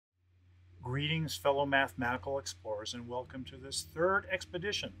Greetings, fellow mathematical explorers, and welcome to this third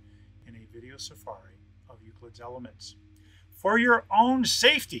expedition in a video safari of Euclid's elements. For your own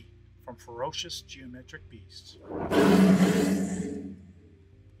safety from ferocious geometric beasts. You've been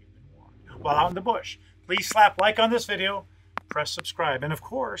warned. While out in the bush, please slap like on this video, press subscribe, and of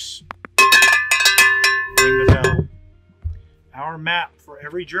course, ring the bell. Our map for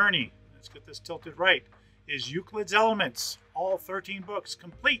every journey, let's get this tilted right, is Euclid's Elements, all 13 books,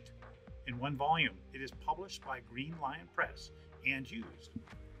 complete in one volume. It is published by Green Lion Press and used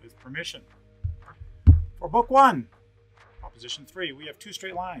with permission. For book 1, proposition 3, we have two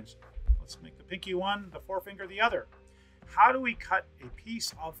straight lines. Let's make the pinky one, the forefinger the other. How do we cut a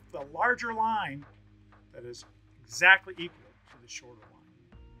piece of the larger line that is exactly equal to the shorter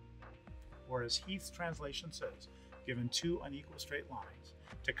line? Or as Heath's translation says, given two unequal straight lines,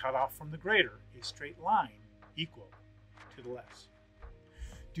 to cut off from the greater a straight line equal to the less.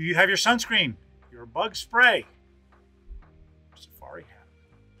 Do you have your sunscreen, your bug spray, safari hat?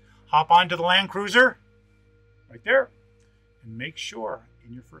 Hop onto the Land Cruiser, right there, and make sure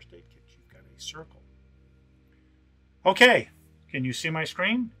in your first aid kit you've got a circle. Okay, can you see my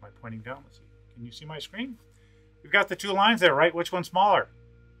screen? Am I pointing down? Let's see. Can you see my screen? We've got the two lines there, right? Which one's smaller?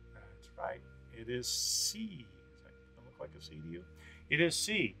 That's right. It is C. Does that look like a C to you? It is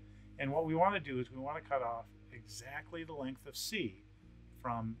C. And what we want to do is we want to cut off exactly the length of C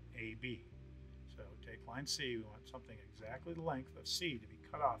from AB. So take line C, we want something exactly the length of C to be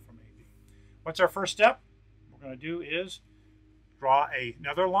cut off from AB. What's our first step? What we're going to do is draw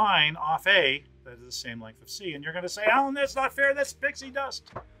another line off A that is the same length of C. And you're going to say, Alan, that's not fair, that's pixie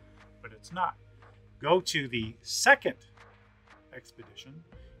dust. But it's not. Go to the second expedition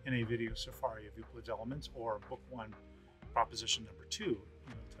in a video safari of Euclid's Elements, or book 1, proposition number 2. It'll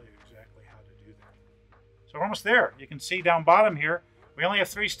tell you exactly how to do that. So we're almost there. You can see down bottom here, we only have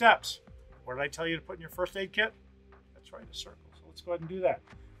 3 steps. What did I tell you to put in your first aid kit? That's right, a circle. So let's go ahead and do that.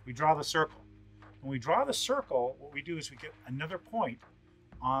 We draw the circle. When we draw the circle, what we do is we get another point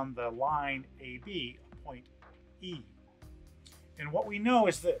on the line AB, a point E. And what we know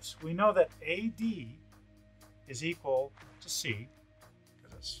is this. We know that AD is equal to C,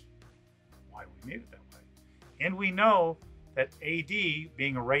 because that's why we made it that way. And we know that AD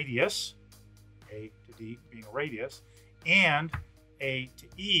being a radius, A to D being a radius, and A to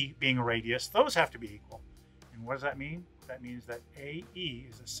E being a radius, those have to be equal. And what does that mean? That means that AE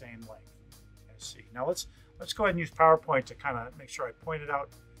is the same length as C. Now let's go ahead and use PowerPoint to kind of make sure I point it out,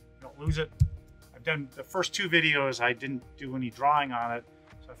 don't lose it. I've done the first 2 videos, I didn't do any drawing on it,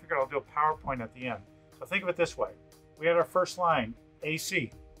 so I figured I'll do a PowerPoint at the end. So think of it this way. We had our first line,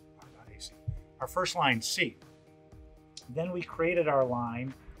 AC, not AC, our first line, C. Then we created our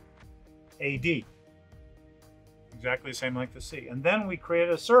line, AD. Exactly the same length as C. And then we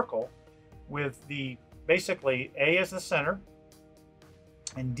created a circle with the, basically, A as the center,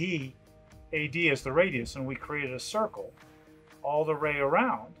 and AD is the radius, and we created a circle all the way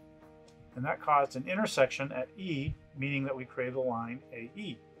around, and that caused an intersection at E, meaning that we created the line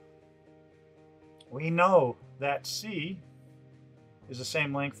AE. We know that C is the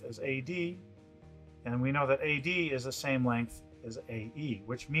same length as AD, and we know that AD is the same length as AE,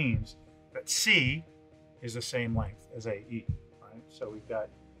 which means that C is the same length as AE, right? So we've got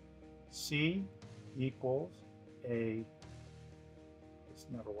C equals A, this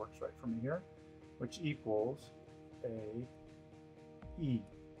never works right for me here, which equals AE.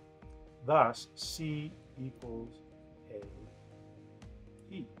 Thus, C equals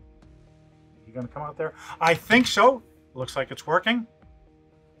AE. You gonna come out there? I think so. Looks like it's working.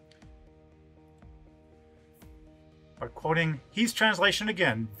 But quoting Heath's translation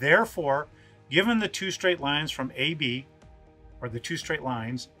again, therefore, given the two straight lines from AB, or the two straight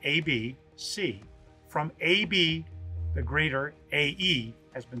lines AB, C, from AB, the greater AE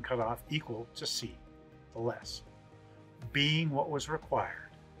has been cut off equal to C, the less, being what was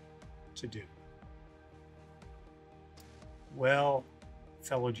required to do. Well,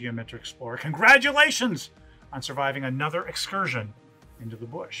 fellow geometric explorer, congratulations on surviving another excursion into the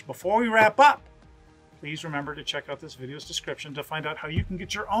bush. Before we wrap up, please remember to check out this video's description to find out how you can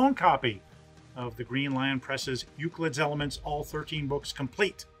get your own copy of the Green Lion Press's Euclid's Elements, all 13 books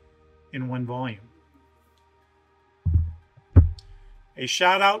complete in one volume. A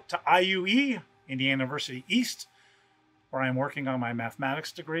shout out to IUE, Indiana University East, where I'm working on my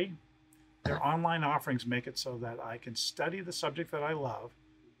mathematics degree. Their online offerings make it so that I can study the subject that I love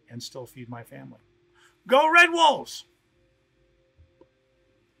and still feed my family. Go Red Wolves!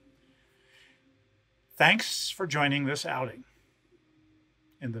 Thanks for joining this outing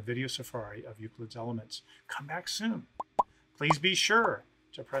in the video safari of Euclid's Elements. Come back soon. Please be sure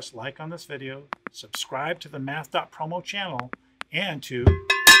to press like on this video, subscribe to the Math.promo channel, and to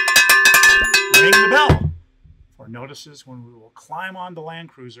ring the bell for notices when we will climb on the Land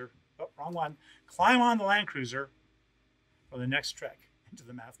Cruiser. Oh, wrong one. Climb on the Land Cruiser for the next trek into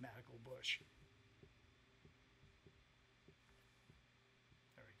the mathematical bush.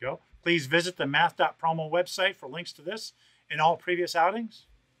 There we go. Please visit the Math.promo website for links to this and all previous outings.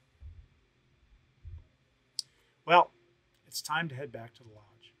 Well, it's time to head back to the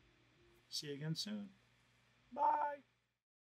lodge. See you again soon. Bye.